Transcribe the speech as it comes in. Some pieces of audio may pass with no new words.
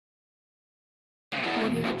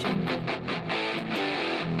Audio Jungle.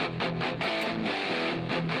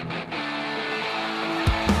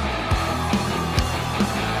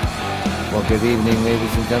 Well, good evening,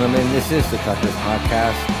 ladies and gentlemen. This is the Tuckers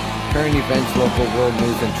Podcast, current events, local world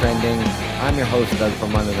news, and trending. I'm your host, Doug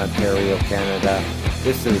from London, Ontario, Canada.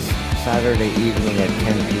 This is Saturday evening at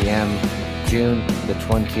 10 p.m., June the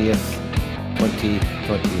 20th,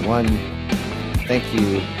 2021. Thank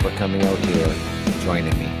you for coming out here and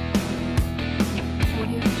joining me.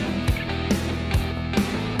 Audio Jungle. Audio Jungle.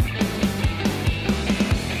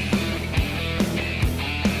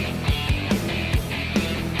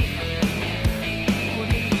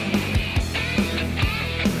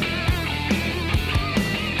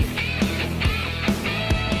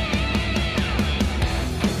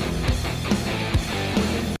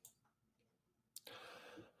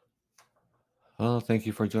 Well, thank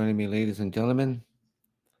you for joining me, ladies and gentlemen.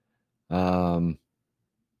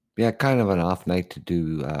 Kind of an off night to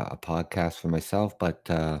do a podcast for myself, but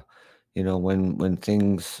when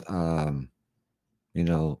things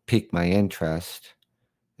pique my interest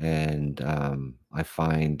and I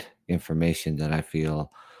find information that I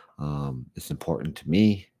feel is important to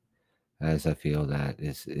me, as I feel that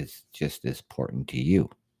is just as important to you.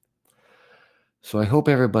 So I hope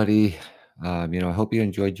everybody, I hope you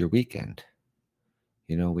enjoyed your weekend.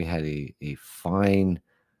 We had a fine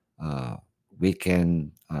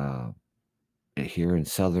weekend here in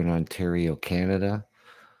Southern Ontario, Canada.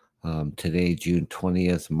 Today, June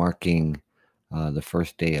 20th, marking the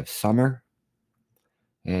first day of summer.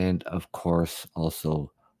 And of course,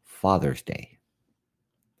 also Father's Day.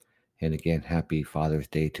 And again, happy Father's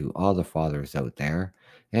Day to all the fathers out there.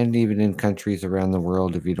 And even in countries around the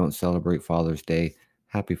world, if you don't celebrate Father's Day,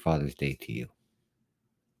 happy Father's Day to you.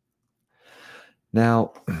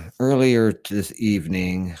 Now, earlier this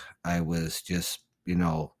evening, I was just,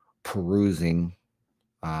 perusing,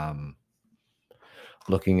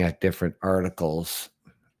 looking at different articles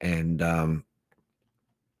and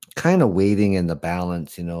kind of waiting in the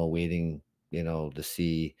balance, waiting, to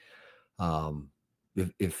see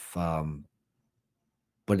if when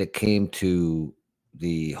it came to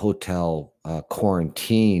the hotel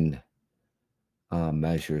quarantine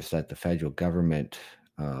measures that the federal government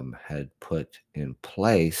had put in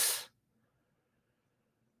place,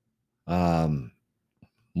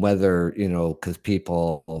 whether, because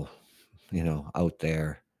people, out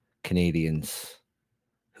there, Canadians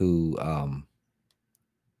who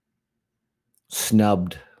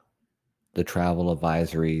snubbed the travel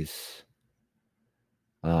advisories,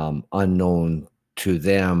 unknown to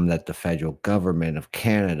them that the federal government of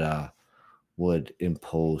Canada would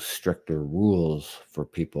impose stricter rules for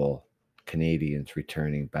people, Canadians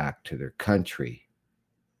returning back to their country.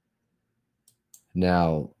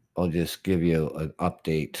 Now, I'll just give you an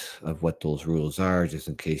update of what those rules are, just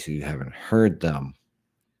in case you haven't heard them.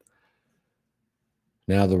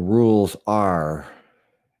 Now, the rules are,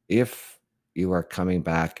 if you are coming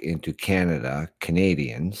back into Canada,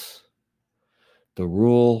 Canadians, the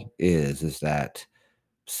rule is that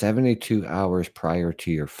 72 hours prior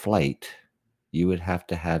to your flight, you would have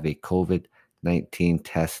to have a COVID-19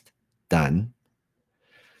 test done.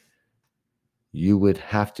 You would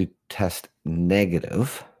have to test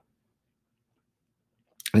negative.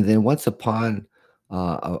 And then once upon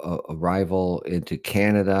arrival into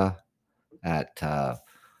Canada at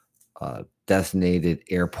designated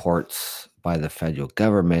airports by the federal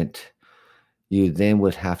government, you then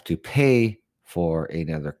would have to pay for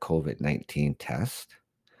another COVID-19 test.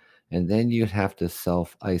 And then you'd have to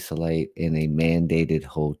self-isolate in a mandated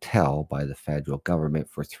hotel by the federal government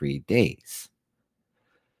for 3 days.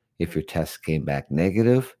 If your test came back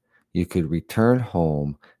negative, you could return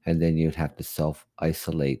home, and then you'd have to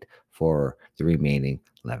self-isolate for the remaining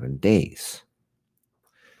 11 days.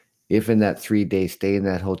 If in that 3-day stay in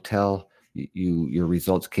that hotel, your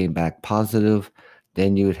results came back positive,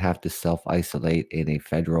 then you would have to self-isolate in a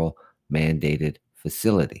federal mandated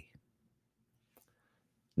facility.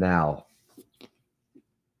 Now,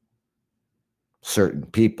 certain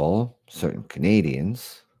people, certain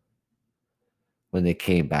Canadians, when they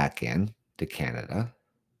came back in to Canada,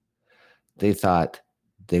 they thought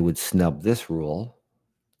they would snub this rule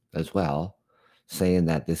as well, saying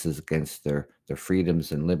that this is against their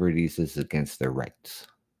freedoms and liberties, this is against their rights.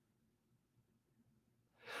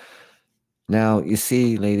 Now, you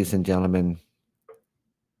see, ladies and gentlemen,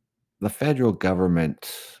 the federal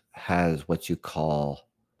government has what you call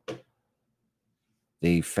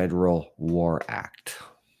the Federal War Act.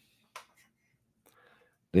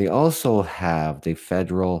 They also have the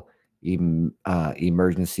Federal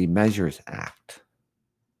Emergency Measures Act.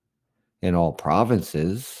 In all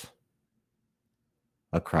provinces,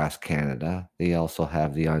 across Canada. They also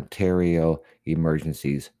have the Ontario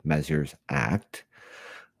Emergencies Measures Act,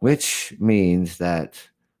 which means that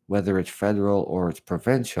whether it's federal or it's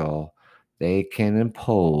provincial, they can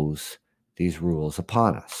impose these rules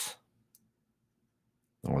upon us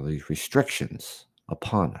or these restrictions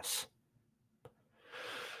upon us.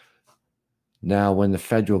 Now, when the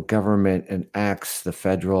federal government enacts the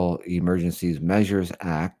Federal Emergencies Measures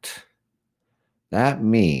Act, that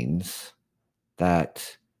means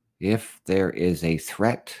that if there is a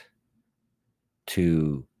threat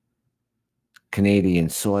to Canadian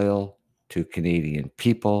soil, to Canadian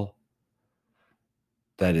people,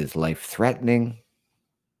 that is life-threatening,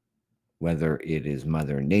 whether it is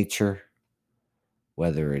Mother Nature,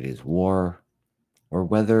 whether it is war, or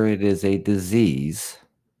whether it is a disease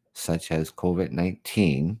such as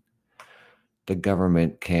COVID-19, the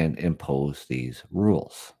government can impose these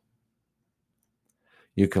rules.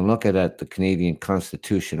 You can look at the Canadian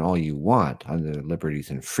Constitution all you want under liberties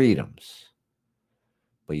and freedoms,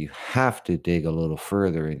 but you have to dig a little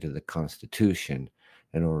further into the Constitution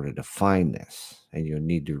in order to find this. And you'll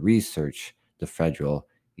need to research the Federal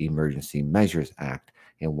Emergency Measures Act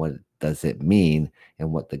and what does it mean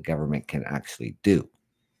and what the government can actually do.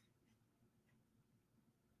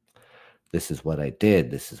 This is what I did.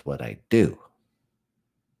 This is what I do.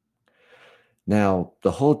 Now,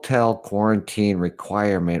 the hotel quarantine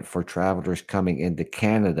requirement for travelers coming into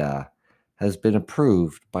Canada has been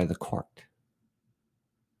approved by the court.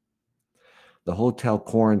 The hotel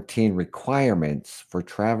quarantine requirements for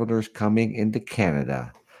travelers coming into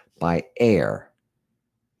Canada by air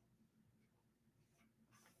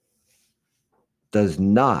does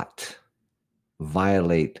not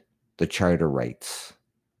violate the charter rights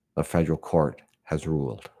a federal court has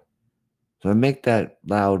ruled. So I make that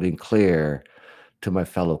loud and clear to my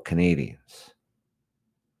fellow Canadians.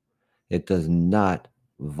 It does not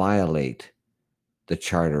violate the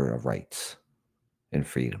Charter of Rights and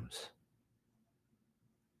Freedoms.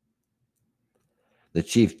 The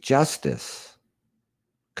Chief Justice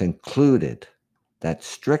concluded that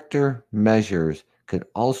stricter measures could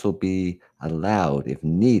also be allowed if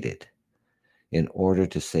needed in order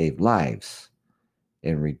to save lives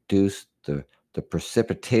and reduce the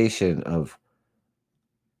precipitation of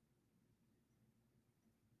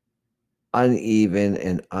uneven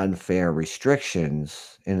and unfair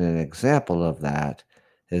restrictions. And an example of that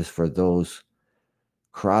is for those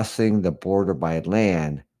crossing the border by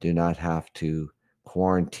land do not have to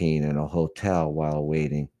quarantine in a hotel while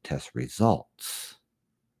awaiting test results.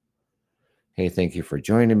 Hey, thank you for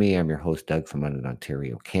joining me. I'm your host, Doug from London,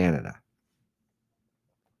 Ontario, Canada.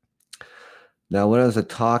 Now, what I was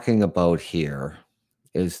talking about here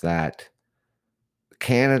is that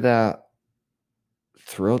Canada,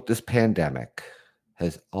 throughout this pandemic,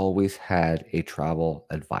 has always had a travel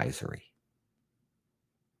advisory.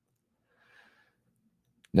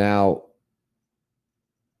 Now,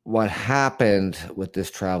 what happened with this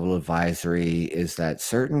travel advisory is that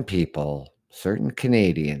certain people, certain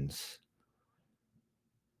Canadians,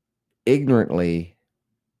 ignorantly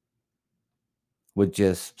would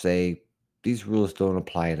just say, these rules don't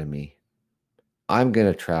apply to me. I'm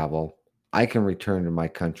going to travel. I can return to my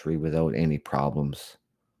country without any problems.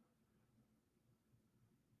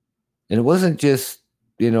 And it wasn't just,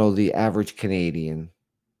 the average Canadian.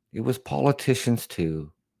 It was politicians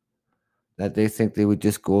too, that they think they would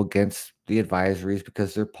just go against the advisories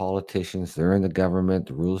because they're politicians, they're in the government,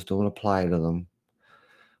 the rules don't apply to them.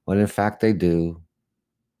 When in fact they do.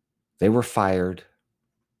 They were fired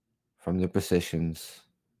from their positions.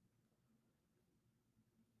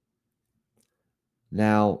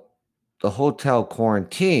 Now, the hotel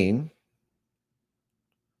quarantine,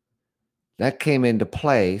 that came into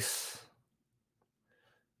place,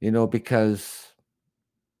 because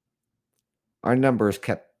our numbers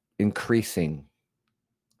kept increasing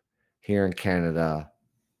here in Canada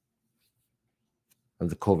of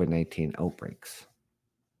the COVID-19 outbreaks.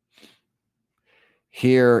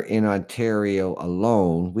 Here in Ontario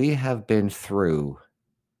alone, we have been through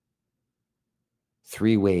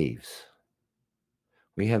 3 waves.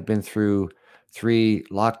 We have been through 3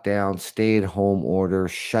 lockdowns, stay-at-home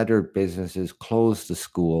orders, shuttered businesses, closed the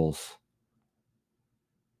schools.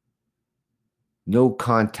 No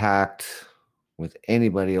contact with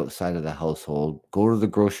anybody outside of the household. Go to the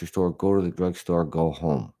grocery store, go to the drugstore, go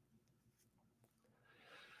home.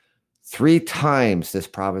 3 times this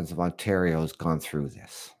province of Ontario has gone through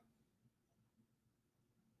this.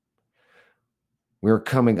 We're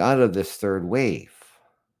coming out of this 3rd wave.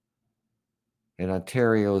 And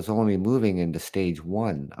Ontario is only moving into stage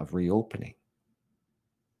 1 of reopening.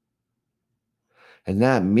 And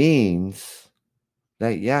that means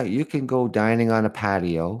that, yeah, you can go dining on a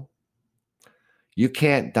patio. You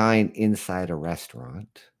can't dine inside a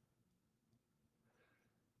restaurant.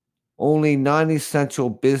 Only non-essential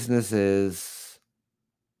businesses,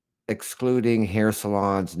 excluding hair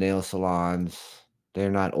salons, nail salons, they're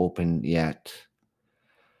not open yet.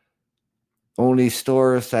 Only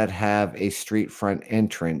stores that have a street front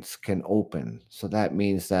entrance can open. So that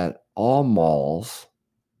means that all malls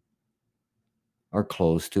are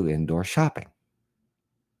closed to indoor shopping.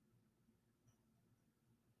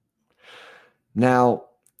 Now,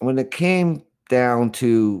 when it came down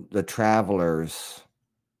to the travelers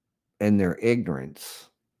and their ignorance,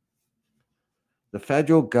 the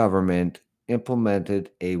federal government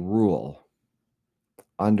implemented a rule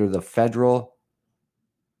under the Federal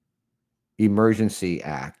Emergency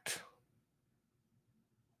Act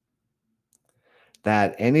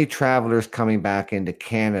that any travelers coming back into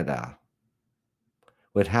Canada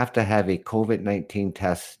would have to have a COVID-19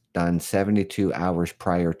 test done 72 hours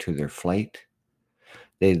prior to their flight.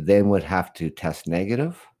 They then would have to test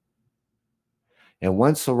negative. And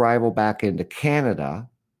once arrival back into Canada,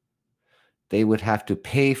 they would have to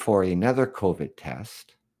pay for another COVID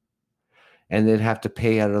test, and they'd have to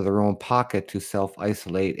pay out of their own pocket to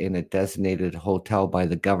self-isolate in a designated hotel by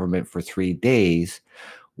the government for 3 days,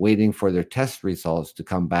 waiting for their test results to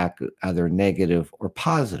come back either negative or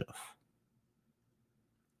positive.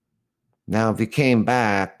 Now, if you came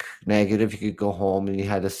back negative, you could go home and you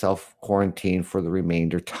had to self-quarantine for the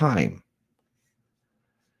remainder time.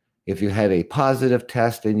 If you had a positive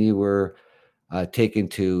test, then you were taken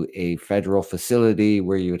to a federal facility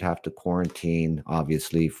where you would have to quarantine,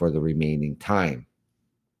 obviously, for the remaining time.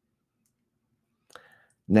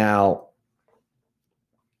 Now,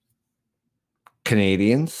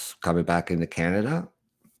 Canadians coming back into Canada,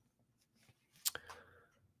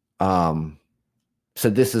 so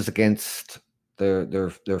this is against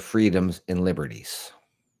their freedoms and liberties.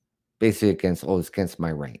 Basically it's against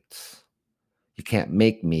my rights. You can't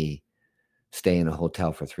make me stay in a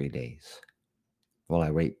hotel for 3 days while I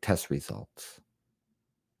wait test results.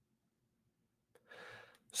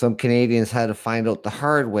 Some Canadians had to find out the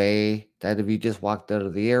hard way that if you just walked out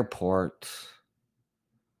of the airport,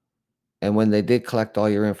 and when they did collect all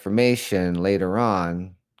your information later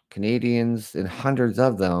on, Canadians, and hundreds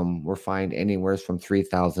of them, were fined anywhere from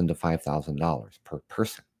 $3,000 to $5,000 per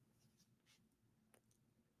person.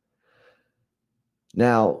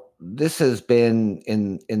 Now, this has been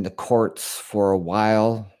in the courts for a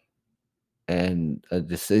while, and a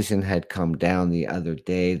decision had come down the other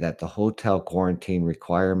day that the hotel quarantine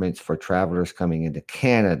requirements for travelers coming into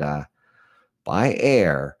Canada by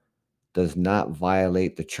air does not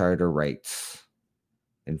violate the charter rights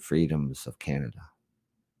and freedoms of Canada.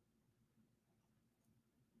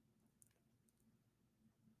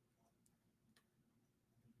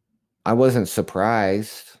 I wasn't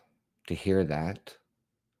surprised to hear that.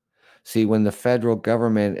 See, when the federal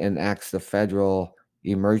government enacts the Federal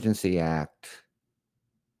Emergency Act,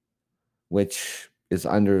 which is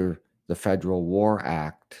under the Federal War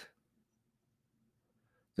Act,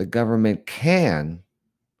 the government can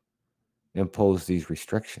impose these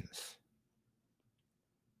restrictions.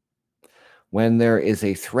 When there is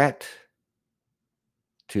a threat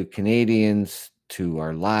to Canadians, to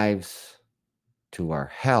our lives, to our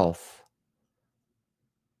health,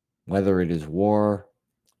 whether it is war,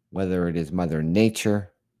 whether it is Mother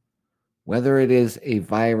Nature, whether it is a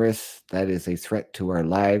virus that is a threat to our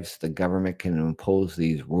lives, the government can impose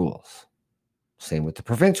these rules. Same with the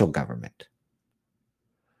provincial government.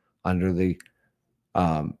 Under the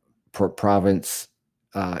Province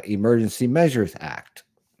Emergency Measures Act,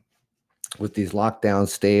 with these lockdowns,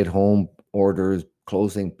 stay-at-home orders,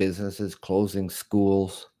 closing businesses, closing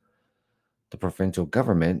schools, the provincial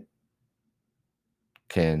government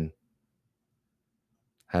can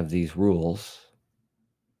have these rules,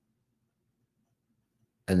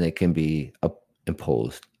 and they can be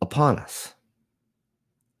imposed upon us.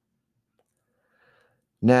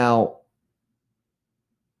 Now,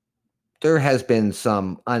 there has been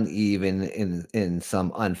some uneven in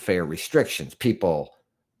some unfair restrictions. People,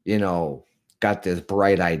 got this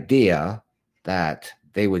bright idea that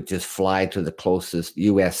they would just fly to the closest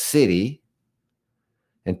U.S. city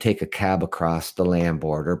and take a cab across the land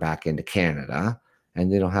border back into Canada,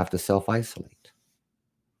 and they don't have to self-isolate.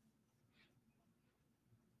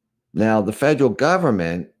 Now, the federal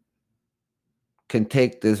government can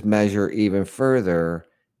take this measure even further,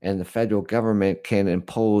 and the federal government can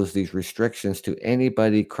impose these restrictions to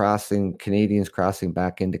anybody Canadians crossing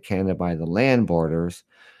back into Canada by the land borders.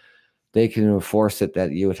 They can enforce it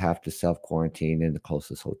that you would have to self-quarantine in the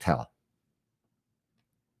closest hotel.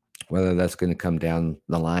 Whether that's going to come down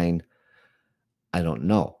the line, I don't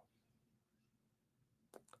know.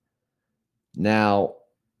 Now,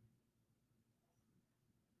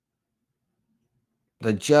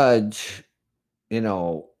 the judge,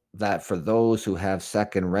 that for those who have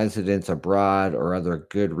second residence abroad or other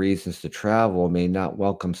good reasons to travel may not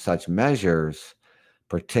welcome such measures,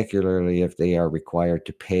 particularly if they are required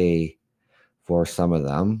to pay for some of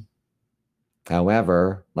them.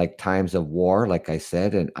 However, like times of war, like I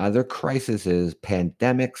said, and other crises,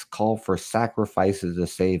 pandemics call for sacrifices to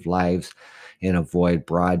save lives and avoid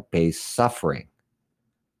broad-based suffering.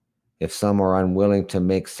 If some are unwilling to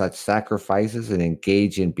make such sacrifices and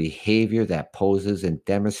engage in behavior that poses and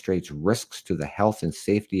demonstrates risks to the health and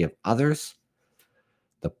safety of others,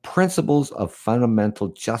 the principles of fundamental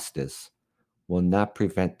justice will not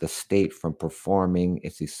prevent the state from performing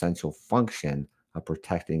its essential function of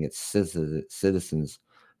protecting its citizens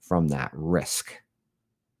from that risk.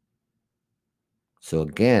 So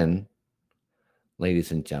again,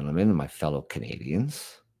 ladies and gentlemen, my fellow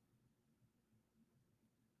Canadians,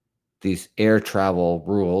 these air travel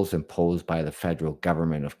rules imposed by the federal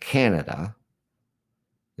government of Canada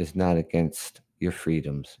is not against your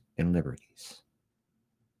freedoms and liberties.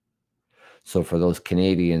 So for those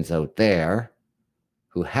Canadians out there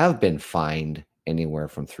who have been fined anywhere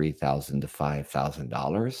from $3,000 to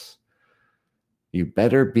 $5,000, you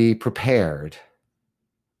better be prepared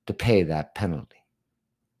to pay that penalty.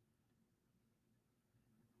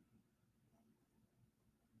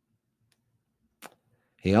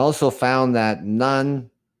 He also found that none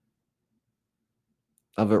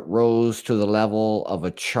of it rose to the level of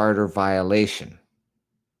a charter violation.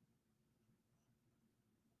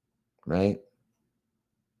 Right?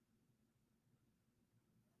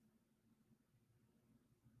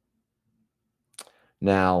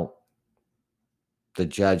 Now, the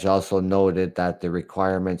judge also noted that the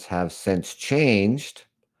requirements have since changed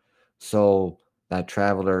so that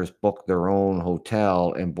travelers book their own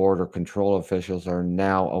hotel and border control officials are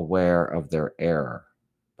now aware of their error.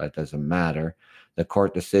 But it doesn't matter. The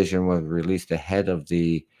court decision was released ahead of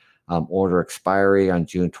the order expiry on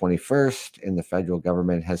June 21st, and the federal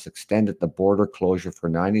government has extended the border closure for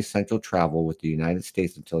non-essential travel with the United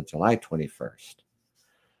States until July 21st.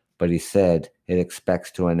 But he said it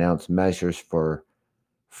expects to announce measures for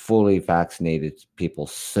fully vaccinated people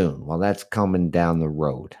soon. Well, that's coming down the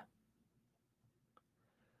road.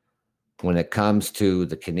 When it comes to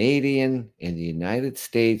the Canadian and the United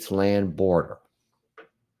States land border,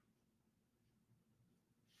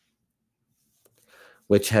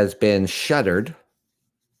 which has been shuttered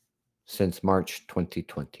since March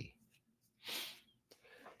 2020.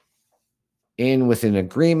 In with an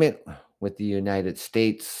agreement with the United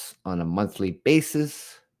States on a monthly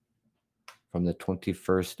basis from the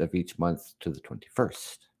 21st of each month to the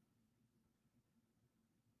 21st.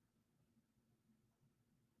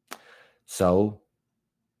 So,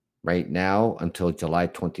 right now, until July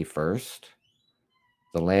 21st,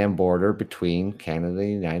 the land border between Canada and the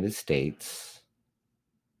United States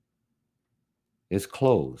is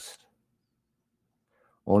closed.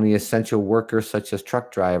 Only essential workers such as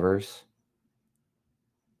truck drivers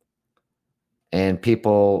and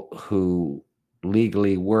people who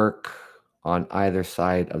legally work on either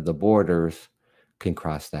side of the borders can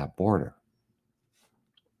cross that border.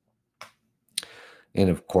 And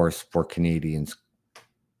of course, for Canadians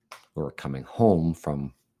who are coming home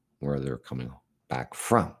from where they're coming back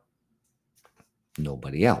from,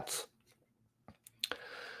 nobody else.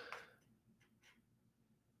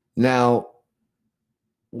 Now,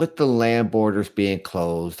 with the land borders being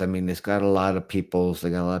closed, I mean, they got a lot of people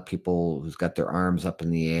who's got their arms up in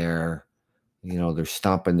the air. They're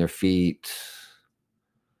stomping their feet.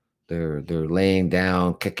 They're laying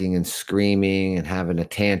down, kicking and screaming and having a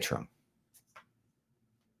tantrum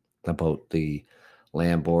about the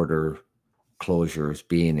land border closures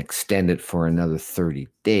being extended for another 30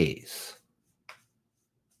 days.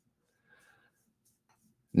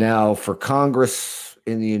 Now, for Congress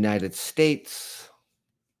in the United States,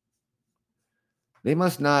 they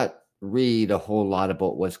must not read a whole lot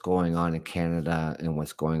about what's going on in Canada and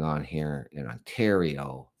what's going on here in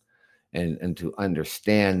Ontario and to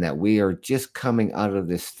understand that we are just coming out of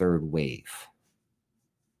this third wave.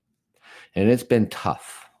 And it's been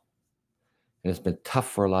tough. And it's been tough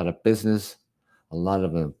for a lot of business, a lot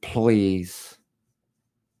of employees,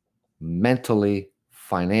 mentally,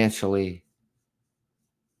 financially.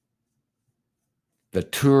 The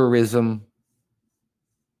tourism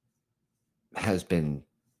has been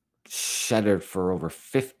shuttered for over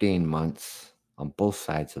 15 months on both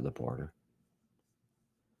sides of the border.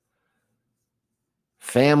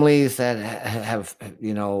 families that have,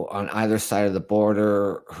 on either side of the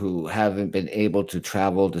border who haven't been able to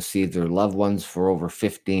travel to see their loved ones for over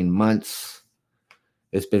 15 months.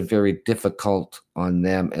 It's been very difficult on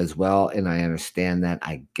them as well, and I understand that.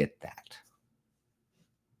 I get that.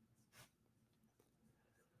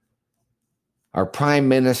 Our Prime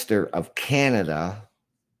Minister of Canada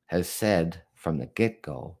has said from the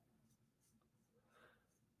get-go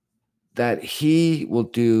that he will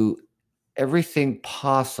do everything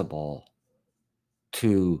possible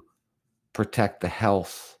to protect the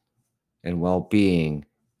health and well-being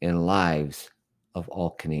and lives of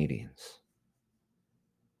all Canadians.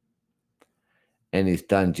 And he's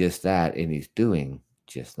done just that, and he's doing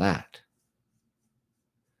just that.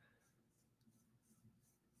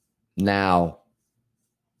 Now,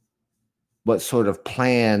 what sort of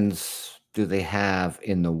plans do they have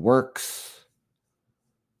in the works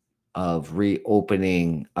of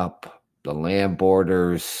reopening up the land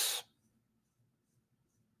borders?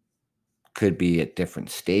 Could be at different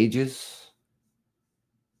stages.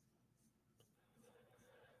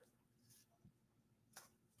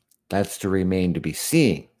 That's to remain to be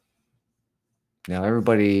seen. Now,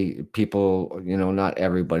 people, not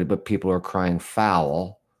everybody, but people are crying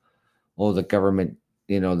foul. Oh, the government,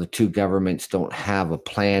 the two governments don't have a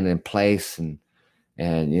plan in place, and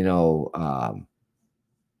a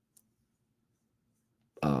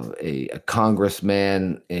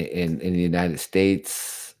congressman in the United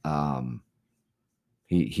States,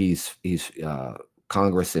 he's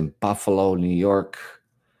Congress in Buffalo, New York,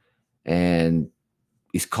 and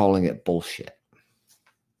he's calling it bullshit.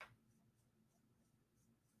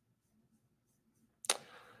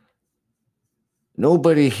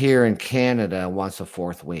 Nobody here in Canada wants a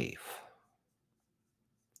fourth wave.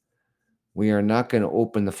 We are not going to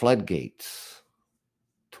open the floodgates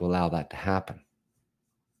to allow that to happen.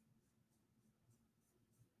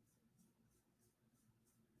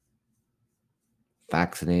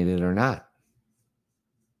 Vaccinated or not.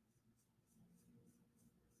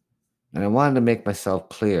 And I wanted to make myself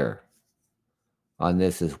clear on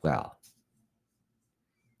this as well.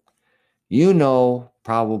 You know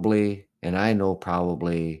probably, and I know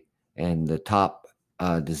probably, and the top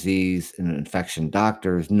disease and infection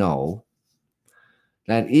doctors know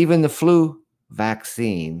that even the flu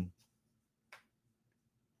vaccine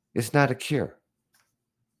is not a cure.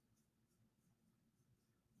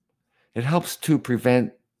 It helps to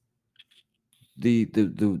prevent the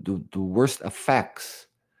worst effects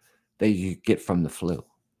that you get from the flu.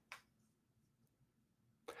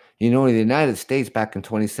 In the United States back in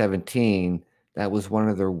 2017, that was one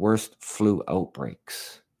of their worst flu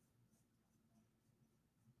outbreaks.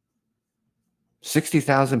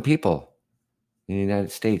 60,000 people in the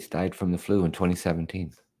United States died from the flu in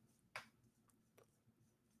 2017.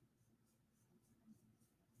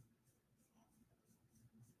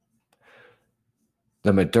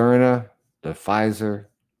 The Moderna, the Pfizer,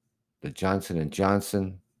 the Johnson &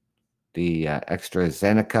 Johnson, the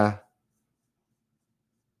AstraZeneca,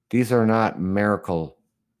 these are not miracle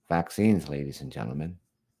vaccines, ladies and gentlemen.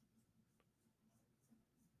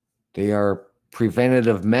 They are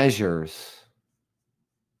preventative measures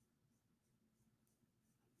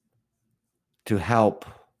to help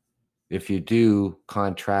if you do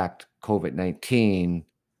contract COVID-19,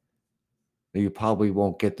 you probably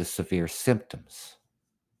won't get the severe symptoms.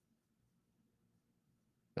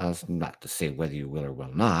 Now, that's not to say whether you will or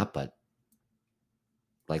will not, but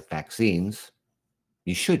like vaccines,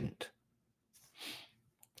 you shouldn't.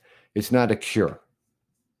 It's not a cure.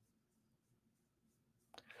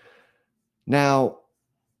 Now,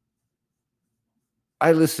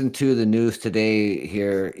 I listened to the news today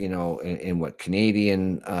here, in what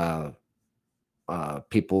Canadian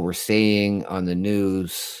people were saying on the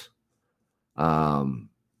news, that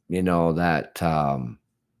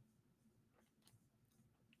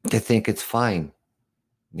they think it's fine.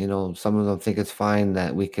 Some of them think it's fine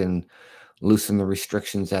that we can loosen the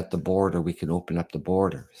restrictions at the border. We can open up the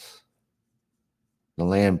borders, the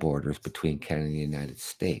land borders between Canada and the United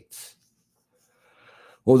States.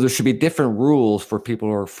 Well, there should be different rules for people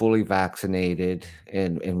who are fully vaccinated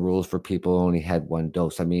and rules for people who only had one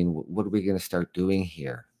dose. I mean, what are we going to start doing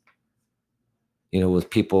here? With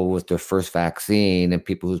people with their first vaccine and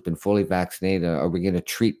people who's been fully vaccinated, are we going to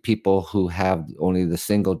treat people who have only the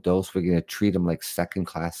single dose? We're going to treat them like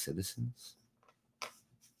second-class citizens?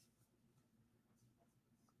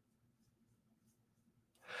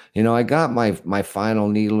 I got my final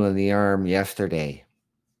needle in the arm yesterday.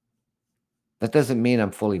 That doesn't mean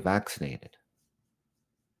I'm fully vaccinated.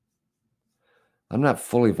 I'm not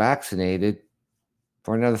fully vaccinated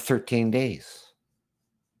for another 13 days.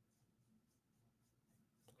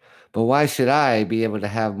 But why should I be able to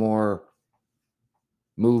have more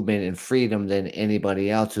movement and freedom than anybody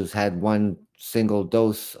else who's had one single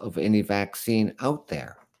dose of any vaccine out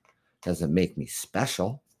there? Doesn't make me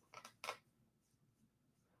special.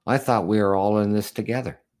 I thought we were all in this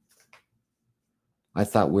together. I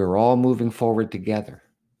thought we were all moving forward together.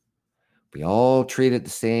 We all treated the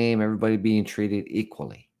same, everybody being treated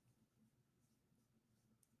equally.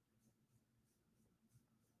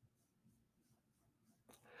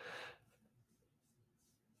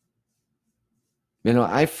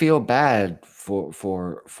 I feel bad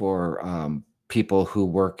for people who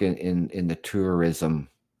work in the tourism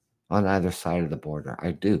on either side of the border.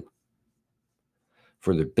 I do.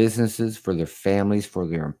 For their businesses, for their families, for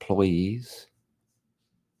their employees.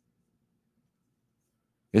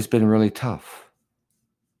 It's been really tough.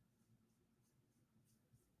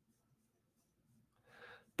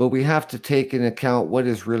 But we have to take into account what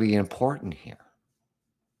is really important here.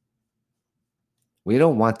 We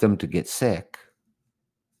don't want them to get sick.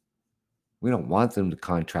 We don't want them to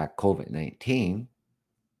contract COVID-19.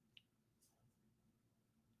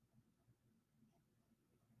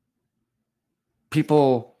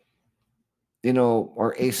 People,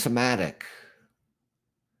 are asymptomatic,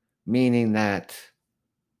 meaning that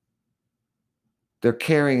they're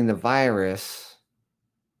carrying the virus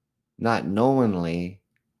not knowingly,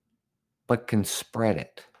 but can spread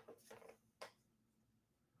it.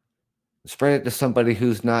 Spread it to somebody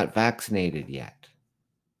who's not vaccinated yet.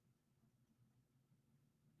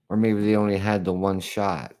 Or maybe they only had the one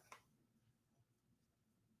shot.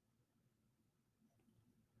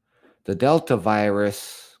 The Delta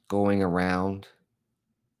virus going around,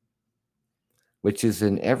 which is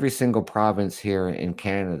in every single province here in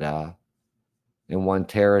Canada, in one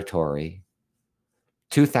territory,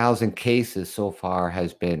 2,000 cases so far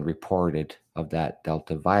has been reported of that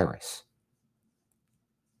Delta virus.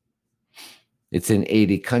 It's in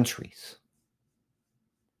 80 countries.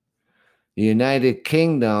 The United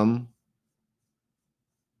Kingdom,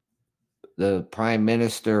 the Prime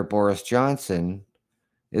Minister Boris Johnson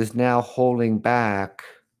is now holding back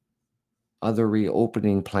other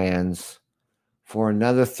reopening plans for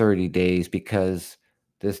another 30 days because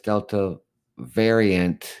this Delta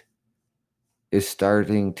variant is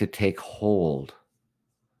starting to take hold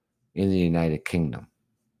in the United Kingdom.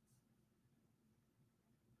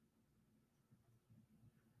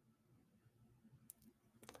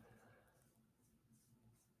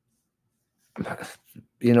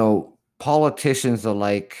 Politicians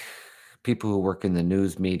alike, people who work in the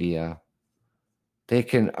news media, they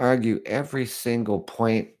can argue every single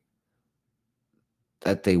point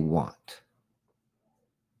that they want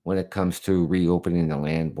when it comes to reopening the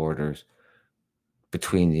land borders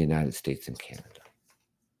between the United States and Canada.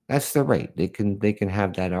 That's their right. They can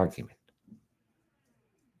have that argument.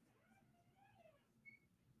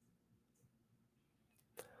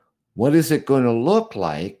 What is it going to look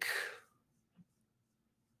like,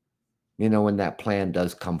 when that plan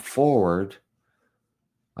does come forward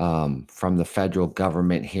from the federal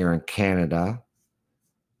government here in Canada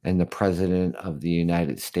and the President of the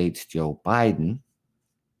United States, Joe Biden?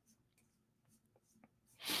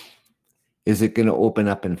 Is it going to open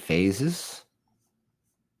up in phases?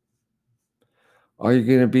 Are you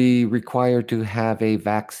going to be required to have a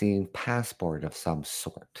vaccine passport of some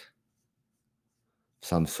sort?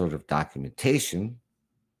 Some sort of documentation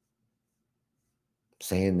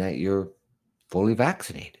saying that you're fully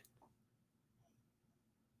vaccinated?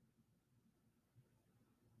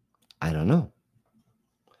 I don't know.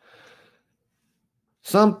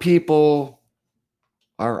 Some people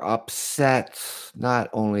are upset, not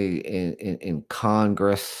only in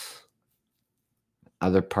Congress,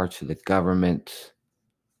 other parts of the government,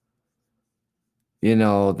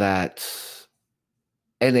 that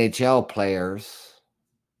NHL players,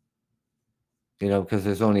 because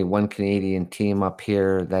there's only one Canadian team up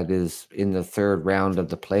here that is in the third round of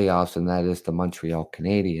the playoffs, and that is the Montreal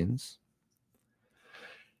Canadiens.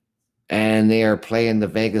 And they are playing the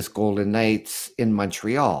Vegas Golden Knights in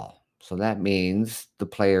Montreal. So that means the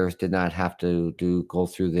players did not have to go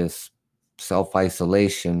through this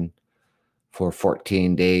self-isolation for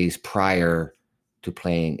 14 days prior to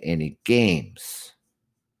playing any games.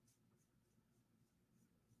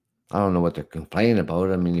 I don't know what they're complaining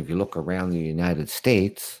about. I mean, if you look around the United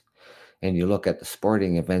States and you look at the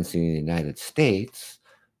sporting events in the United States,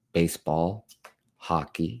 baseball,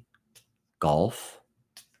 hockey, golf,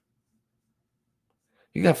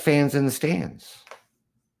 you got fans in the stands.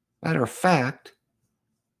 Matter of fact,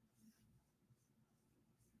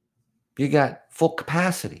 you got full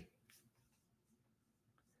capacity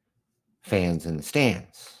fans in the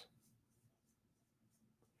stands.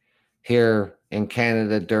 here in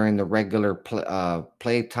Canada during the regular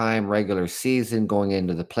playtime, regular season, going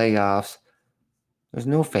into the playoffs. There's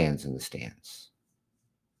no fans in the stands.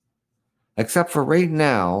 Except for right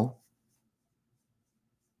now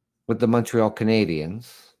with the Montreal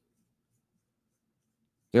Canadiens.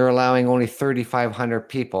 They're allowing only 3,500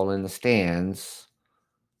 people in the stands.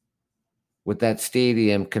 With that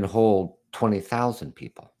stadium can hold 20,000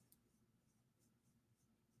 people.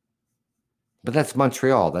 But that's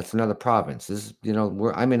Montreal. That's another province. This is,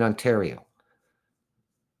 I'm in Ontario.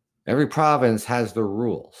 Every province has their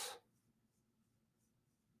rules.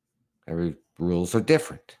 Every rules are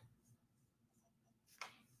different.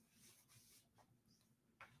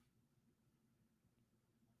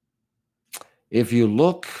 If you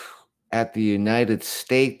look at the United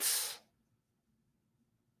States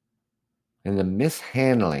and the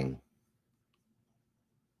mishandling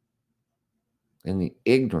and the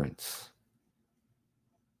ignorance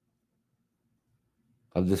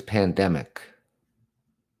of this pandemic,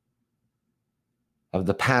 of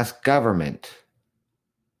the past government,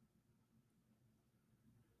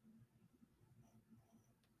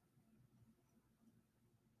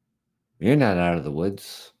 you're not out of the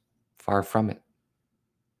woods. Far from it.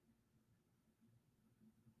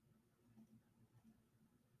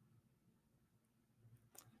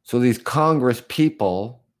 So these Congress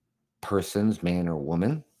people, persons, man or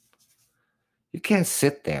woman, you can't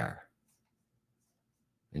sit there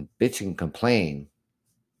and bitch and complain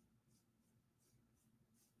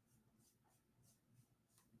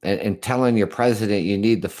and telling your president you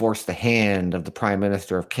need to force the hand of the Prime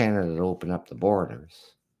Minister of Canada to open up the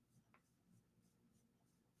borders.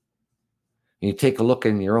 You take a look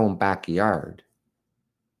in your own backyard.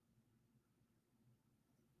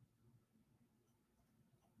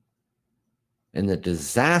 And the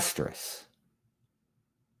disastrous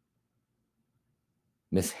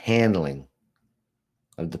mishandling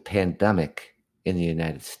of the pandemic in the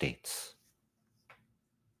United States.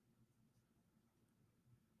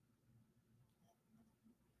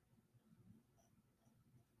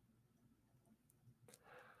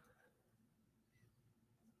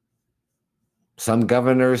 Some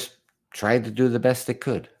governors tried to do the best they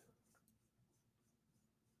could.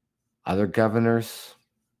 Other governors,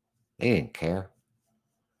 they didn't care.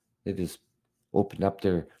 They just opened up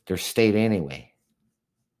their state anyway.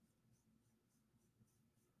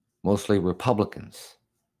 Mostly Republicans.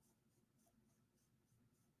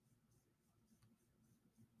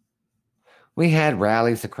 We had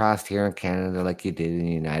rallies across here in Canada like you did in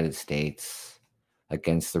the United States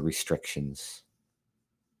against the restrictions.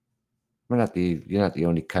 You're not the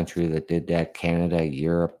only country that did that. Canada,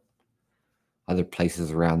 Europe, other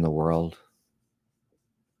places around the world.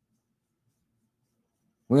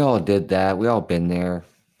 We all did that. We all been there,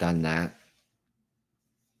 done that.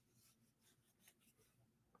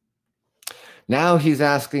 Now he's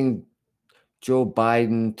asking Joe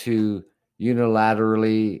Biden to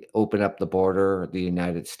unilaterally open up the border of the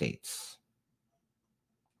United States.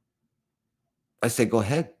 I say, go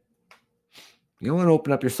ahead. You want to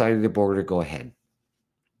open up your side of the border, go ahead.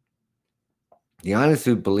 You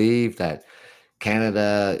honestly believe that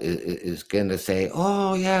Canada is going to say,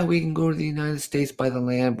 oh, yeah, we can go to the United States by the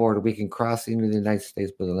land border. We can cross into the United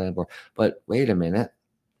States by the land border. But wait a minute.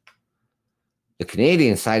 The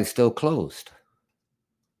Canadian side is still closed.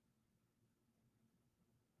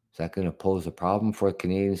 Is that going to pose a problem for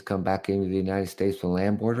Canadians to come back into the United States by the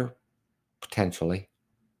land border? Potentially.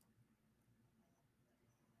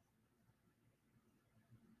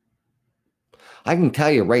 I can tell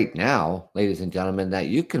you right now, ladies and gentlemen, that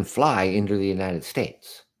you can fly into the United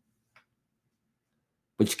States,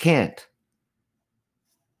 but you can't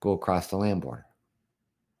go across the land border.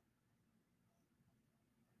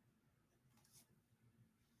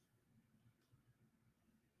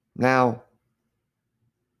 Now,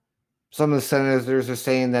 some of the senators are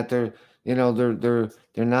saying that they're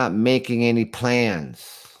not making any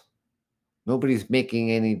plans. Nobody's making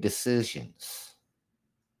any decisions.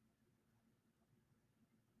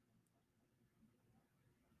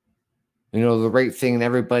 The right thing, and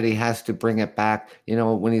everybody has to bring it back.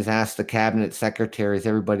 When he's asked the cabinet secretaries,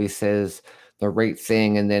 everybody says the right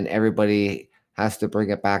thing, and then everybody has to bring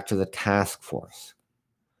it back to the task force.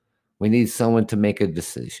 We need someone to make a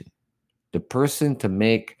decision. The person to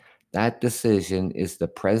make that decision is the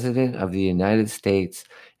President of the United States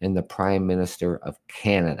and the Prime Minister of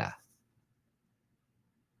Canada.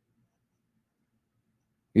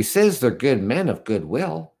 He says they're good men of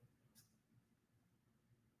goodwill.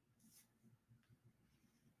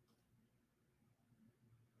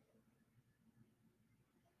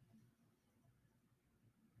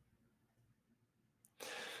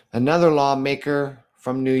 Another lawmaker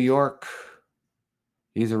from New York,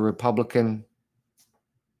 he's a Republican,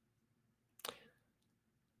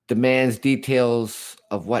 demands details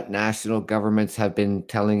of what national governments have been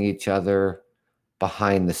telling each other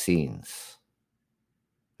behind the scenes.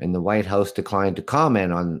 And the White House declined to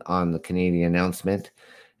comment on the Canadian announcement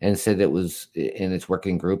and said it was in its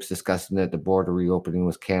working groups discussing that the border reopening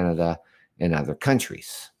with Canada and other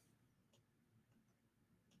countries.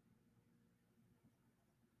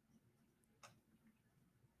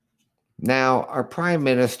 Now, our Prime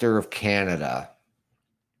Minister of Canada,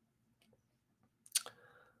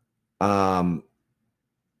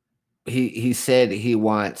 he said he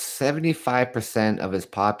wants 75% of his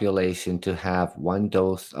population to have one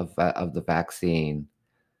dose of the vaccine,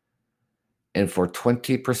 and for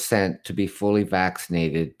 20% to be fully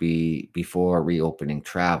vaccinated before reopening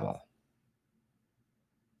travel.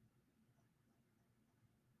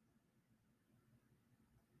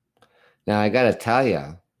 Now, I got to tell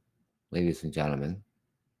you, ladies and gentlemen,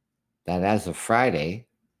 that as of Friday,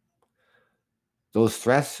 those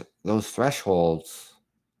thresholds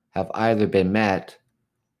have either been met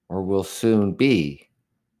or will soon be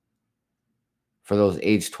for those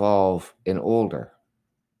age 12 and older.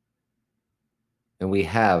 And we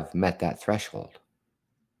have met that threshold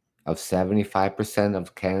of 75%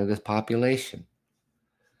 of Canada's population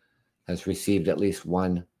has received at least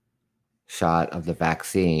one shot of the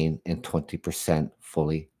vaccine and 20%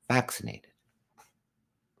 fully vaccinated.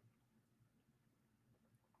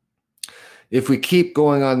 If we keep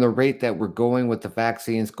going on the rate that we're going with the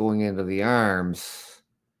vaccines going into the arms,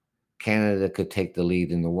 Canada could take the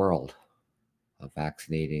lead in the world of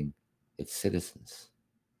vaccinating its citizens.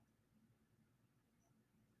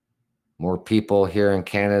 More people here in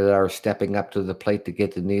Canada are stepping up to the plate to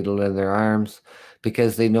get the needle in their arms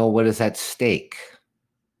because they know what is at stake.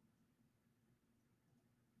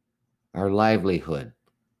 Our livelihood,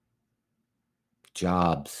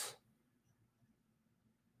 jobs,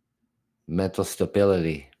 mental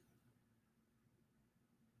stability,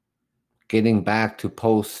 getting back to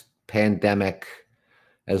post-pandemic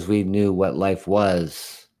as we knew what life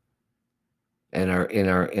was, and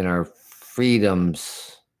our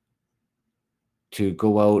freedoms to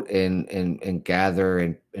go out and gather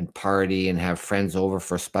and party and have friends over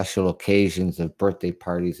for special occasions of birthday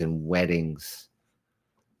parties and weddings,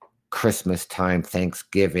 Christmas time,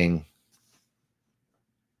 Thanksgiving.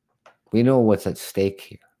 We know what's at stake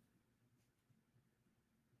here.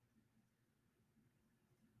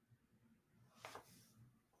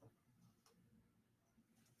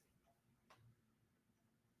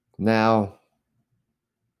 Now,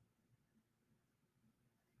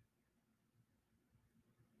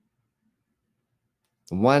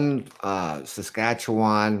 one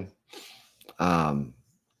Saskatchewan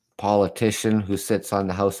politician who sits on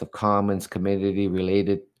the House of Commons committee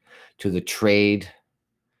related to the trade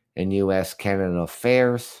and U.S.-Canada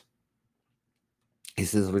affairs, he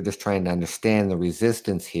says we're just trying to understand the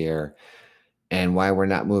resistance here and why we're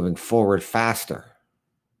not moving forward faster.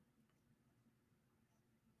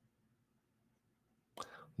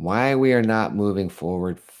 Why we are not moving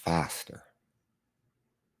forward faster.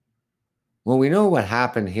 Well, we know what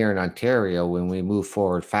happened here in Ontario when we moved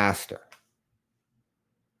forward faster.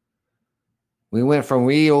 We went from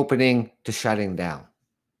reopening to shutting down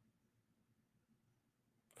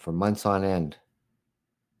for months on end.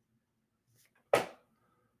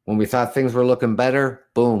 When we thought things were looking better,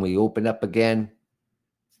 boom, we opened up again.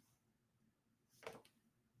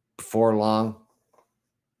 Before long,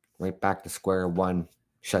 right back to square one,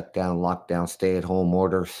 shut down, lockdown, stay-at-home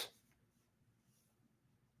orders.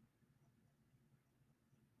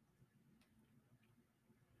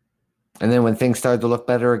 And then when things started to look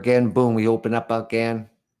better again, boom, we open up again.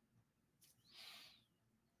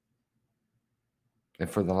 And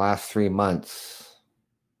for the last 3 months,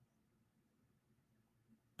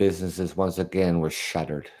 businesses once again were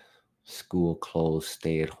shuttered. School closed,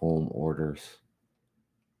 stay-at-home orders.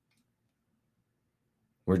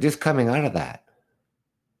 We're just coming out of that.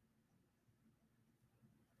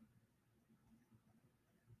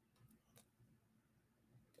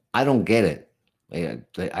 I don't get it.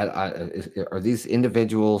 Are these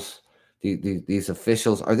individuals, these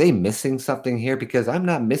officials, are they missing something here? Because I'm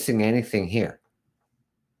not missing anything here.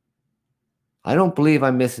 I don't believe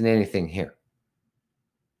I'm missing anything here.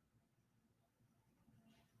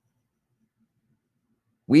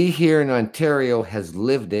 We here in Ontario has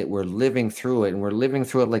lived it. We're living through it, and we're living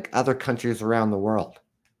through it like other countries around the world.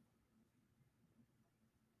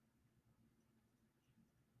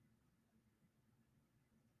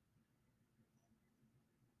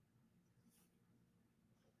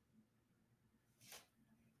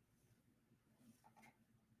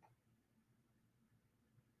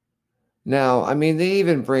 Now, I mean, they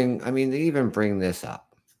even bring this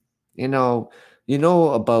up. You know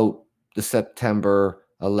about the September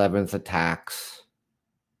 11th attacks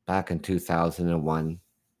back in 2001.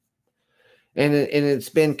 And it's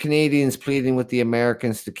been Canadians pleading with the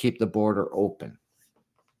Americans to keep the border open.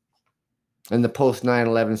 And the post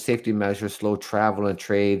 9/11 safety measures slowed travel and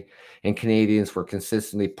trade, and Canadians were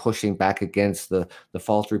consistently pushing back against the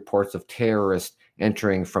false reports of terrorists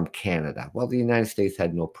entering from Canada. Well, the United States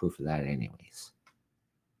had no proof of that anyways.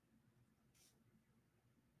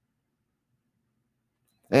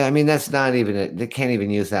 I mean, that's not even, they can't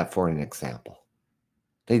even use that for an example.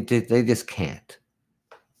 They just can't.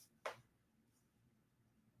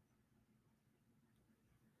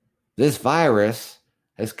 This virus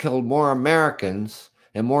has killed more Americans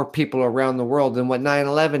and more people around the world than what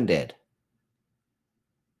 9/11 did.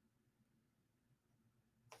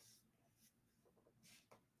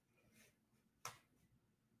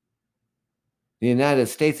 The United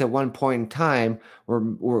States at one point in time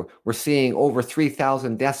were seeing over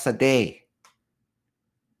 3,000 deaths a day.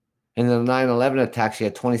 In the 9/11 attacks, you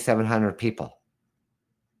had 2,700 people.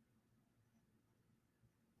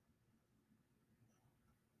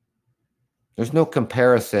 There's no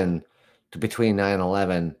comparison between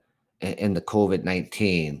 9/11 and the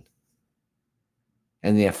COVID-19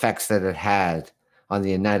 and the effects that it had on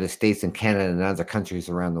the United States and Canada and other countries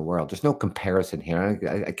around the world. There's no comparison here.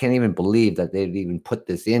 I can't even believe that they'd even put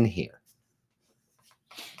this in here.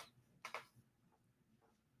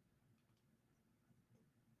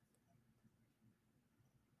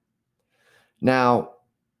 Now,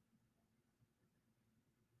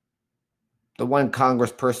 the one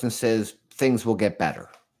congressperson says things will get better.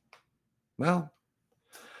 Well,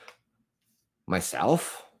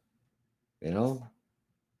 myself,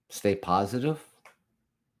 stay positive.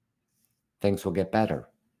 Things will get better.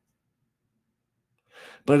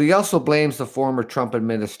 But he also blames the former Trump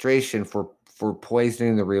administration for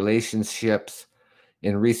poisoning the relationships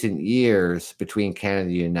in recent years between Canada and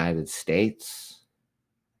the United States.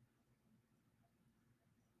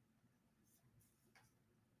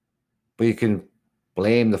 But you can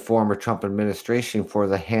blame the former Trump administration for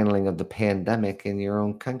the handling of the pandemic in your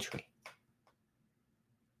own country.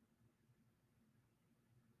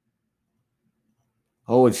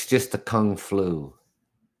 Oh, it's just the Kung flu.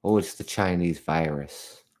 Oh, it's the Chinese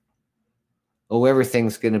virus. Oh,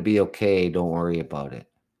 everything's going to be okay. Don't worry about it.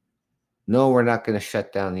 No, we're not going to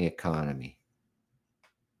shut down the economy.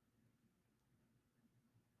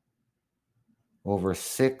 Over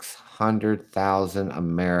 600,000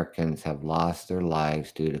 Americans have lost their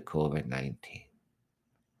lives due to COVID-19.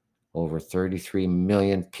 Over 33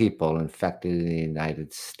 million people infected in the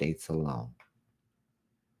United States alone.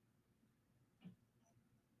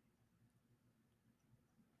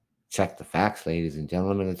 Check the facts, ladies and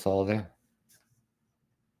gentlemen. It's all there.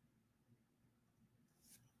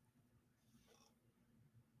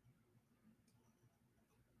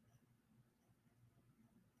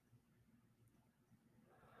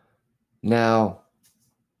 Now,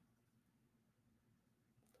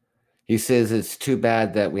 he says it's too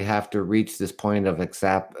bad that we have to reach this point of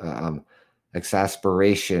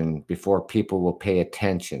exasperation before people will pay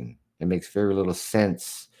attention. It makes very little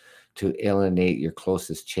sense to alienate your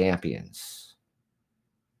closest champions.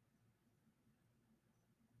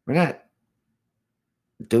 We're not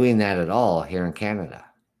doing that at all here in Canada.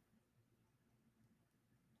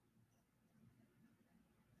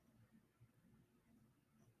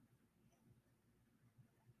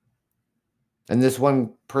 And this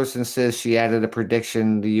one person says she added a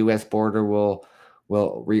prediction the U.S. border will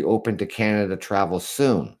reopen to Canada travel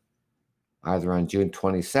soon, either on June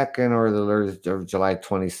 22nd or July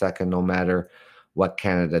 22nd, no matter what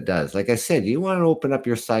Canada does. Like I said, you want to open up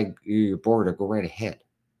your border, go right ahead.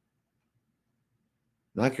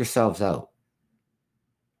 Knock yourselves out.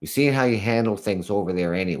 We've seen how you handle things over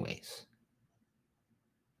there anyways.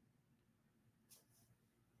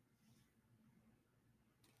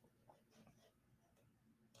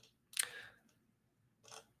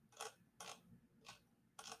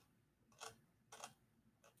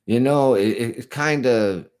 It kind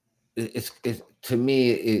of, it's to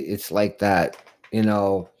me, it's like that,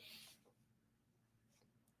 the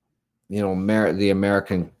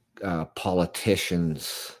American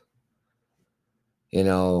politicians,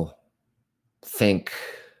 think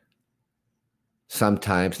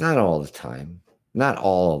sometimes, not all the time, not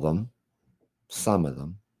all of them, some of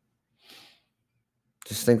them,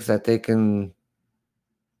 just thinks that they can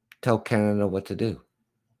tell Canada what to do.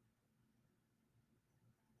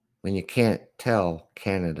 When you can't tell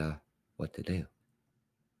Canada what to do.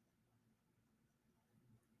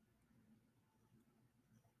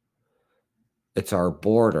 It's our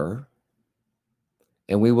border,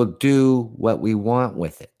 and we will do what we want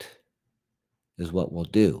with it, is what we'll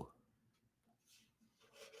do.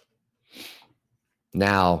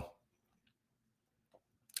 Now,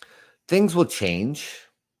 things will change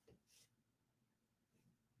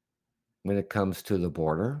when it comes to the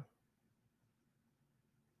border.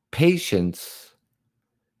 Patience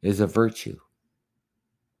is a virtue.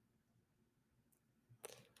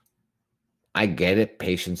 I get it.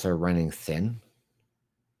 Patients are running thin.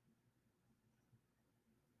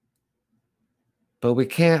 But we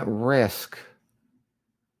can't risk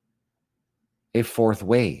a fourth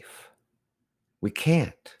wave. We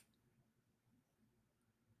can't.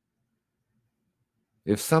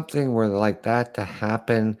 If something were like that to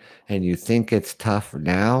happen and you think it's tough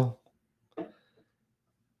now,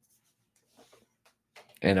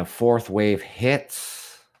 and a fourth wave hits,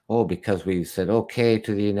 because we said, okay,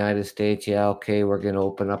 to the United States, yeah, okay, we're going to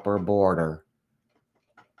open up our border.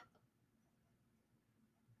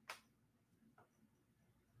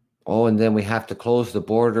 And then we have to close the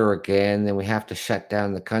border again. Then we have to shut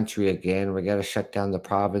down the country again. We got to shut down the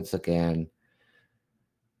province again.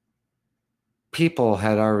 People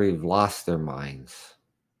had already lost their minds,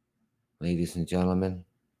 ladies and gentlemen.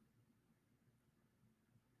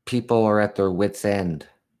 People are at their wits' end.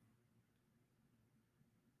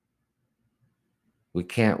 We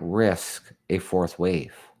can't risk a fourth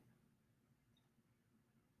wave.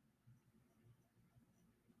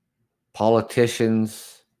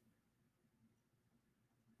 Politicians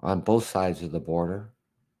on both sides of the border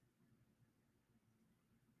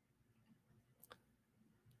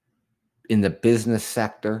in the business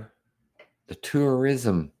sector, the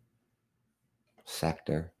tourism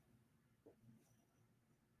sector,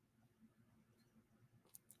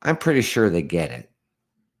 I'm pretty sure they get it.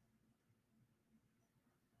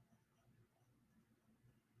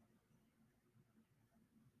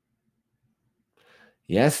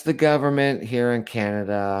 Yes, the government here in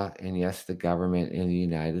Canada, and yes, the government in the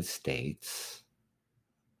United States,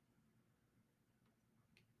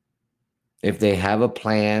 if they have a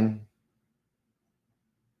plan,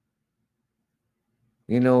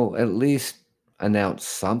 at least announce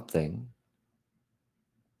something.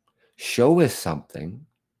 Show us something.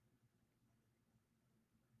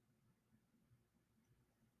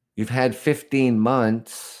 You've had 15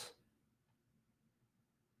 months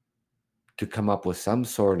to come up with some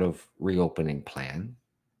sort of reopening plan.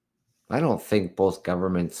 I don't think both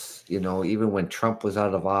governments, even when Trump was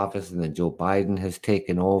out of office and then Joe Biden has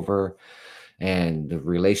taken over, and the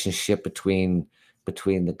relationship between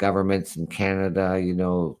the governments in Canada,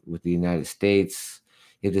 with the United States,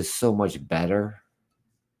 it is so much better.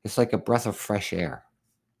 It's like a breath of fresh air.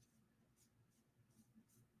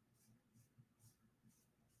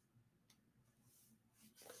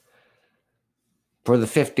 For the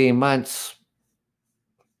 15 months,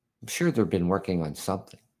 I'm sure they've been working on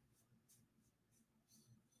something.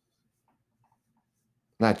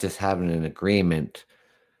 Not just having an agreement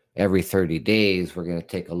every 30 days, we're going to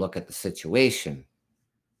take a look at the situation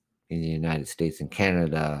in the United States and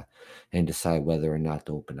Canada and decide whether or not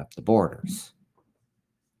to open up the borders.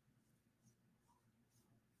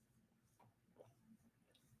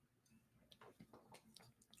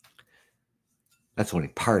 That's only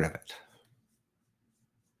part of it.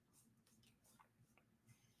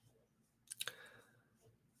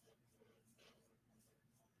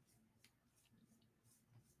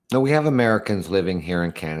 Now, we have Americans living here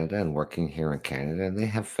in Canada and working here in Canada, and they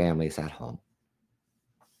have families at home.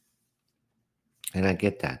 And I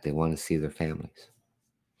get that. They want to see their families.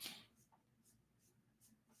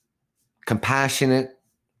 Compassionate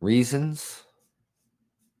reasons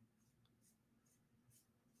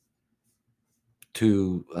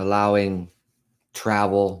to allowing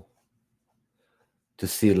travel to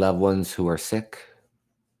see loved ones who are sick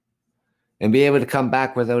and be able to come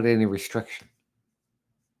back without any restriction.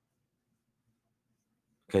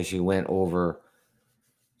 Because you went over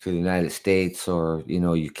to the United States, or,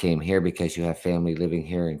 you came here because you have family living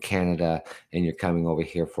here in Canada and you're coming over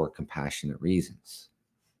here for compassionate reasons.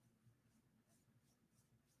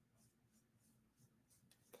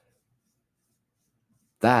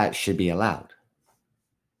 That should be allowed.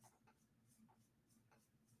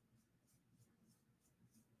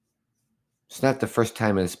 It's not the first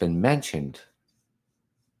time it's been mentioned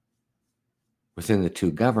within the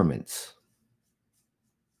two governments.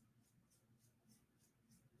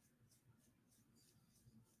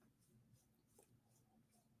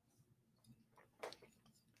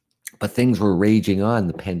 But things were raging on.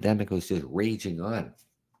 The pandemic was just raging on.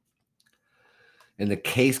 And the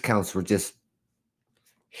case counts were just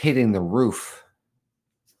hitting the roof.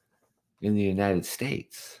 in the United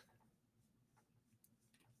States.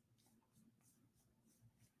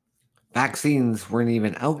 Vaccines weren't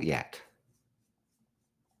even out yet.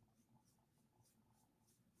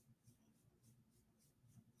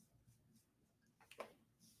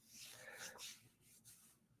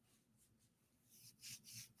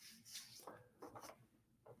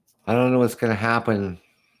 I don't know what's going to happen,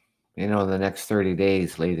 in the next 30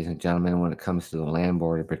 days, ladies and gentlemen, when it comes to the land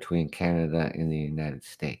border between Canada and the United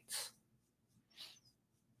States.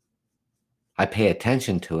 I pay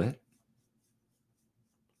attention to it.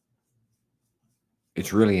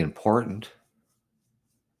 It's really important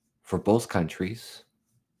for both countries.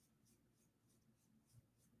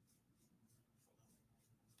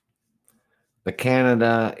 The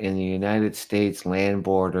Canada and the United States land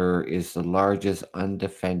border is the largest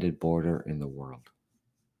undefended border in the world.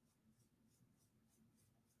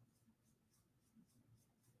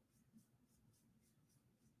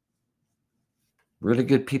 Really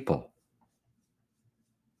good people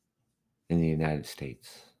in the United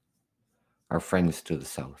States. Our friends to the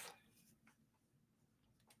south.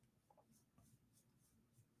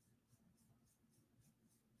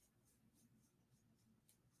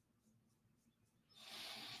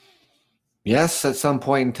 Yes, at some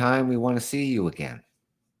point in time, we want to see you again,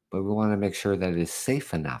 but we want to make sure that it is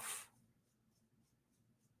safe enough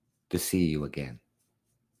to see you again.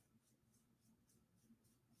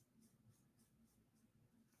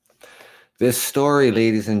 This story,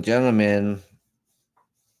 ladies and gentlemen,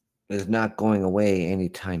 is not going away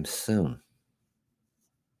anytime soon.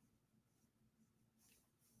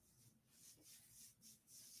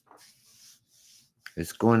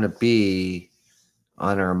 It's going to be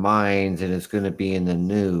on our minds, and it's going to be in the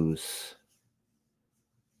news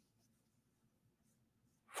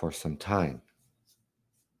for some time.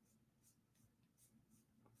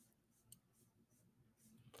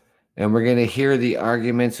 And we're going to hear the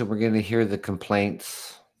arguments, and we're going to hear the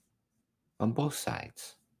complaints on both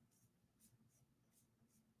sides.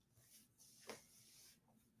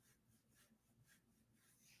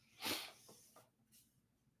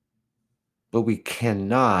 But we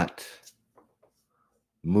cannot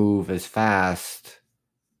move as fast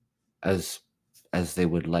as they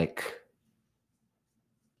would like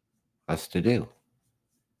us to do.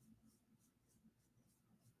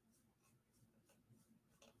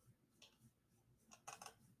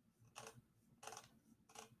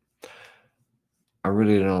 I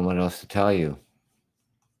really don't know what else to tell you.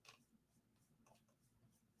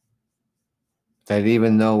 That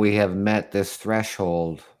even though we have met this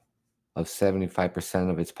threshold of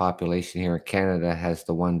 75% of its population here in Canada has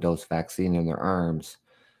the 1-dose vaccine in their arms,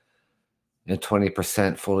 and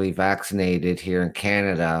 20% fully vaccinated here in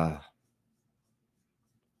Canada,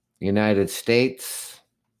 United States,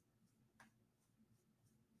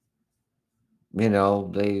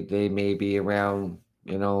 they may be around,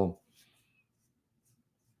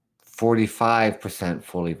 45%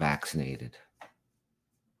 fully vaccinated.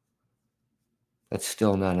 That's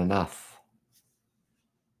still not enough.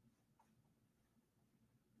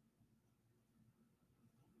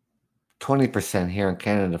 20% here in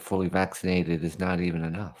Canada fully vaccinated is not even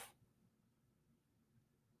enough.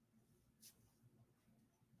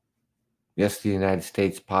 Yes, the United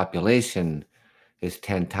States population is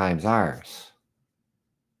 10 times ours.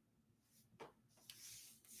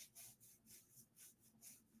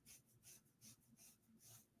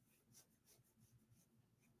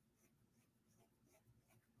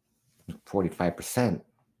 And 45%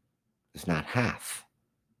 is not half.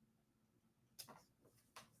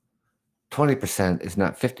 20% is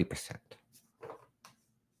not 50%.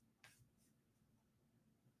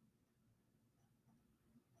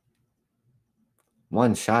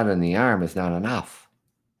 One shot in the arm is not enough.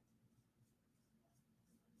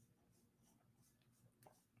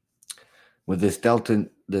 With this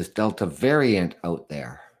Delta variant out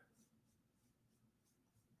there,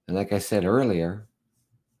 and like I said earlier,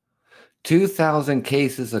 2,000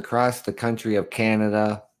 cases across the country of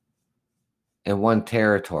Canada and one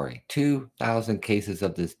territory. 2,000 cases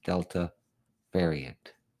of this Delta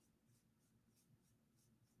variant.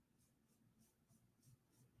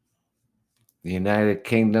 The United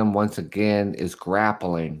Kingdom, once again, is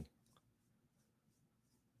grappling.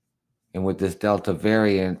 And with this Delta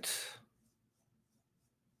variant,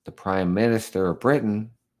 the Prime Minister of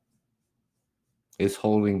Britain is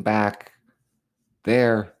holding back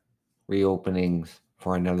their reopenings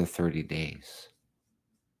for another 30 days.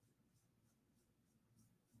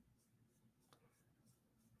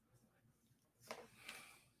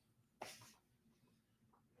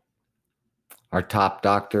 Our top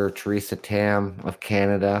doctor, Theresa Tam of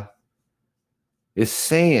Canada, is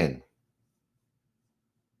saying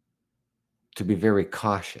to be very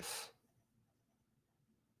cautious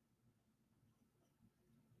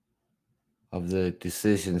of the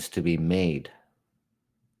decisions to be made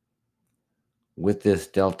with this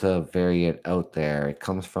Delta variant out there. It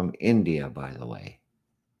comes from India, by the way.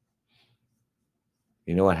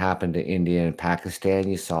 You know what happened to India and Pakistan?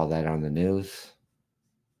 You saw that on the news.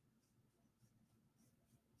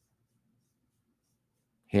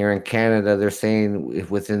 Here in Canada, they're saying if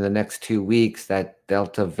within the next 2 weeks that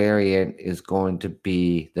Delta variant is going to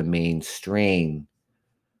be the main strain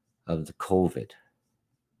of the COVID.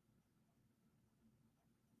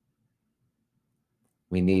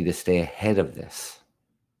 We need to stay ahead of this.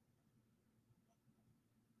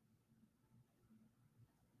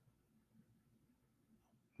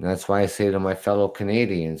 And that's why I say to my fellow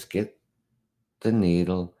Canadians, get the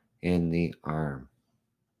needle in the arm.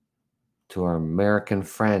 To our American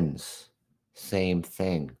friends, same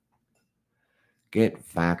thing. Get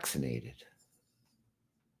vaccinated.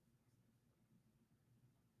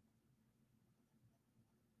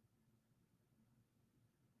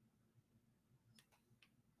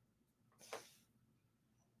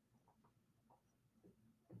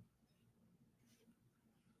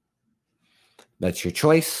 That's your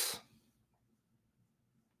choice.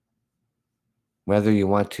 Whether you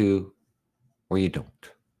want to or you don't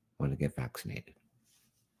want to get vaccinated.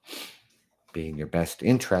 Be in your best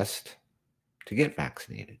interest to get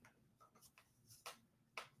vaccinated.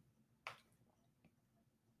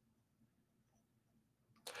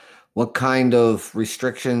 What kind of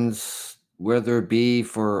restrictions will there be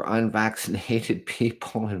for unvaccinated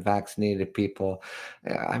people and vaccinated people?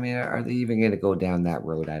 I mean, are they even going to go down that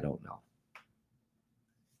road? I don't know.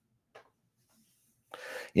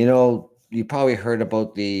 You know, you probably heard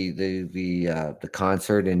about the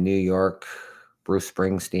concert in New York, Bruce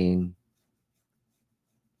Springsteen,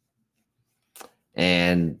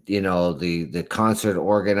 and the concert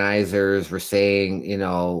organizers were saying,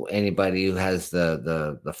 anybody who has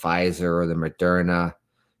the Pfizer or the Moderna,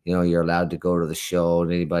 you're allowed to go to the show,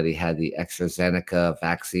 and anybody had the AstraZeneca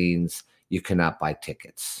vaccines, you cannot buy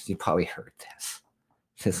tickets. You probably heard this.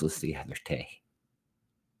 This was the other day.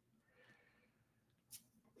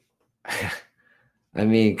 I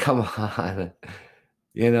mean, come on.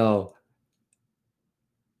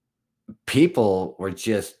 People were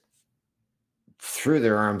just threw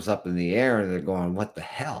their arms up in the air and they're going, what the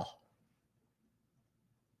hell?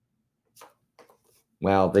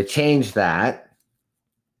 Well, they changed that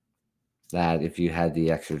if you had the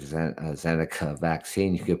AstraZeneca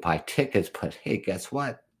vaccine, you could buy tickets. But hey, guess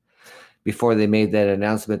what? Before they made that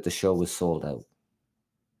announcement, the show was sold out.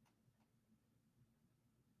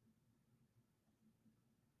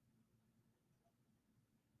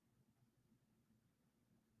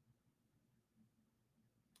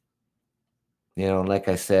 Like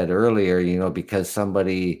I said earlier, because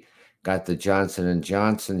somebody got the Johnson &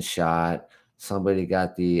 Johnson shot, somebody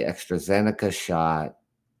got the AstraZeneca shot,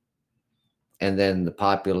 and then the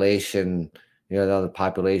population, the other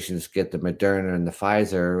populations get the Moderna and the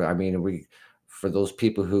Pfizer. I mean, for those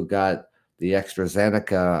people who got the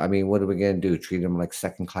AstraZeneca, I mean, what are we going to do? Treat them like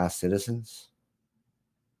second-class citizens?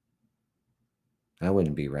 That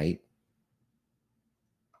wouldn't be right.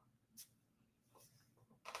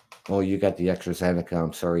 Oh, you got the AstraZeneca.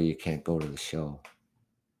 I'm sorry you can't go to the show.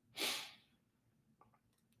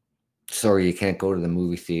 Sorry you can't go to the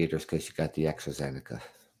movie theaters because you got the AstraZeneca.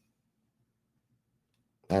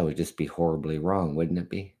 That would just be horribly wrong, wouldn't it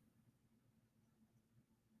be?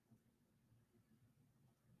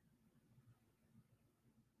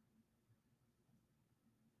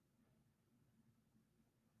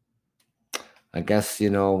 I guess,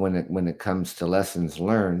 when it comes to lessons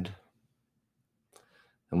learned,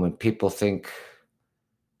 and when people think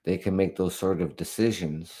they can make those sort of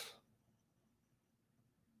decisions,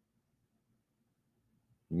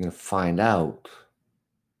 you're going to find out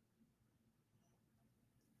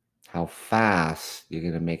how fast you're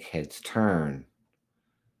going to make heads turn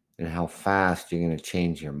and how fast you're going to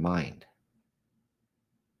change your mind.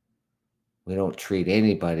 We don't treat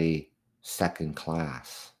anybody second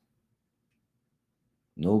class.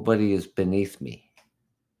 Nobody is beneath me.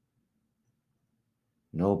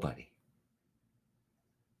 Nobody.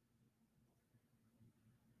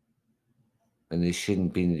 And they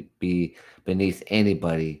shouldn't be beneath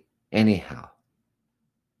anybody anyhow.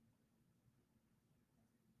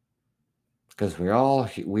 Because we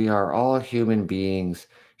are all human beings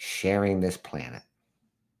sharing this planet.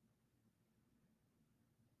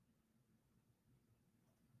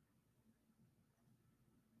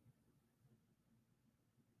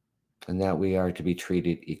 And that we are to be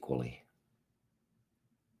treated equally.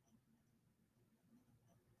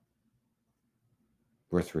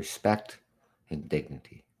 with respect and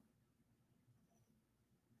dignity.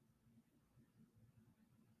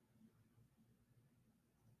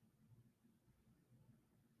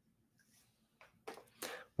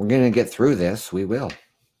 We're going to get through this. We will.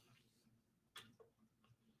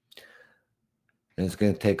 And it's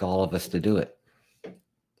going to take all of us to do it.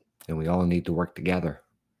 And we all need to work together.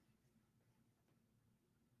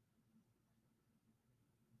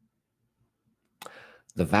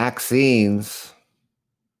 The vaccines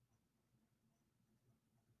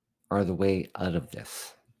are the way out of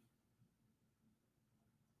this.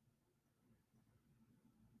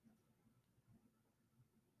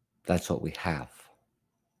 That's what we have.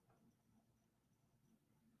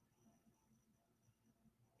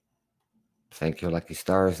 Thank your lucky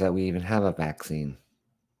stars that we even have a vaccine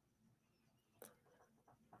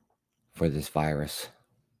for this virus.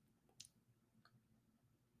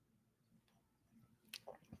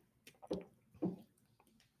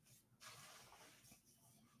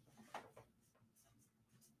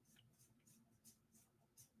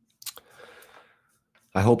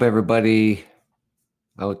 I hope everybody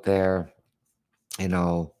out there,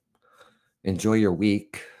 enjoy your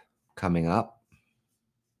week coming up.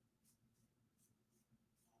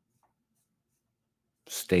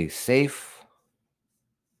 Stay safe.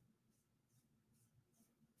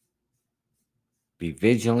 Be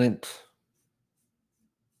vigilant.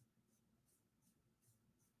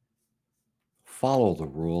 Follow the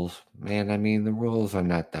rules. Man, the rules are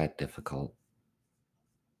not that difficult.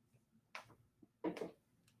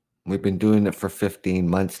 We've been doing it for 15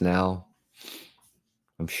 months now.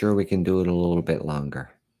 I'm sure we can do it a little bit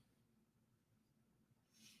longer.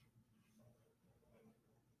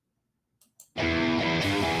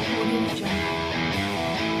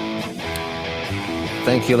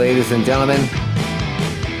 Thank you, ladies and gentlemen.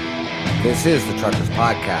 This is the Truckers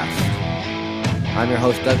Podcast. I'm your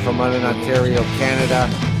host, Doug from London, Ontario, Canada.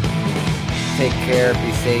 Take care,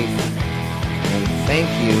 be safe, and thank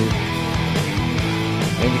you.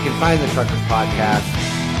 And you can find the Truckers Podcast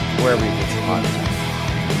wherever you get your podcasts.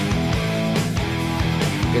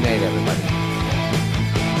 Good night, everybody.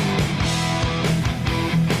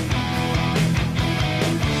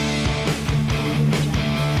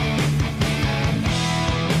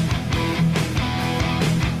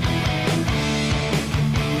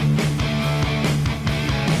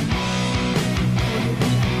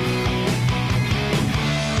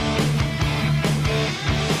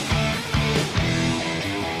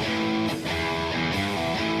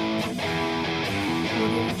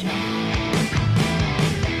 Audio Jungle.